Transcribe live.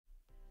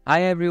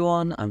Hi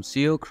everyone, I'm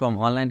Siyok from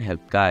Online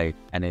Help Guide,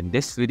 and in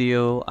this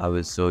video I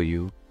will show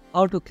you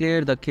how to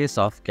clear the cache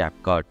of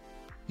CapCut.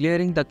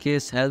 Clearing the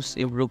cache helps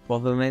improve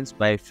performance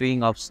by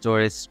freeing up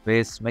storage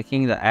space,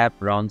 making the app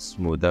run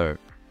smoother.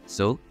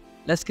 So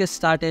let's get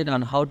started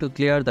on how to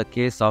clear the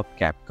cache of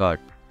CapCut.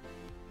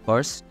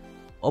 First,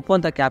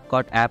 open the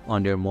CapCut app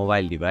on your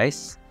mobile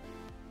device.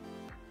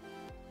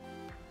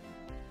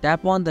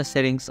 Tap on the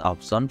settings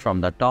option from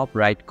the top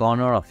right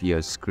corner of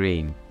your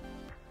screen.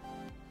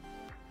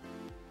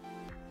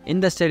 In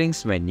the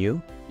settings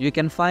menu, you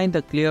can find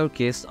the clear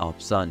cache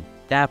option.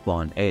 Tap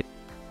on it.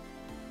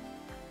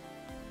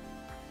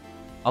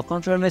 A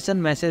confirmation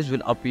message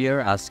will appear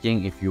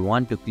asking if you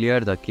want to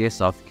clear the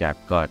cache of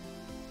CapCut.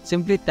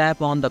 Simply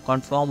tap on the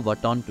confirm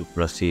button to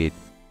proceed.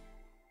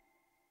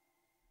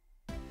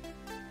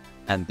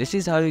 And this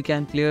is how you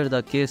can clear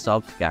the cache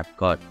of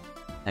CapCut.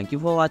 Thank you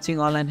for watching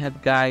Online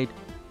Help Guide.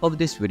 Hope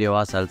this video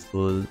was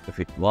helpful. If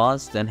it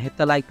was, then hit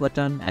the like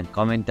button and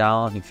comment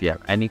down if you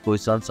have any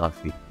questions or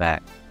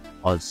feedback.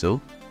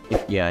 Also,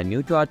 if you are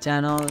new to our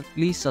channel,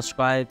 please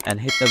subscribe and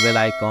hit the bell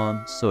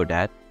icon so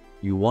that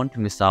you won't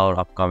miss our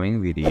upcoming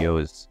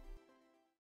videos.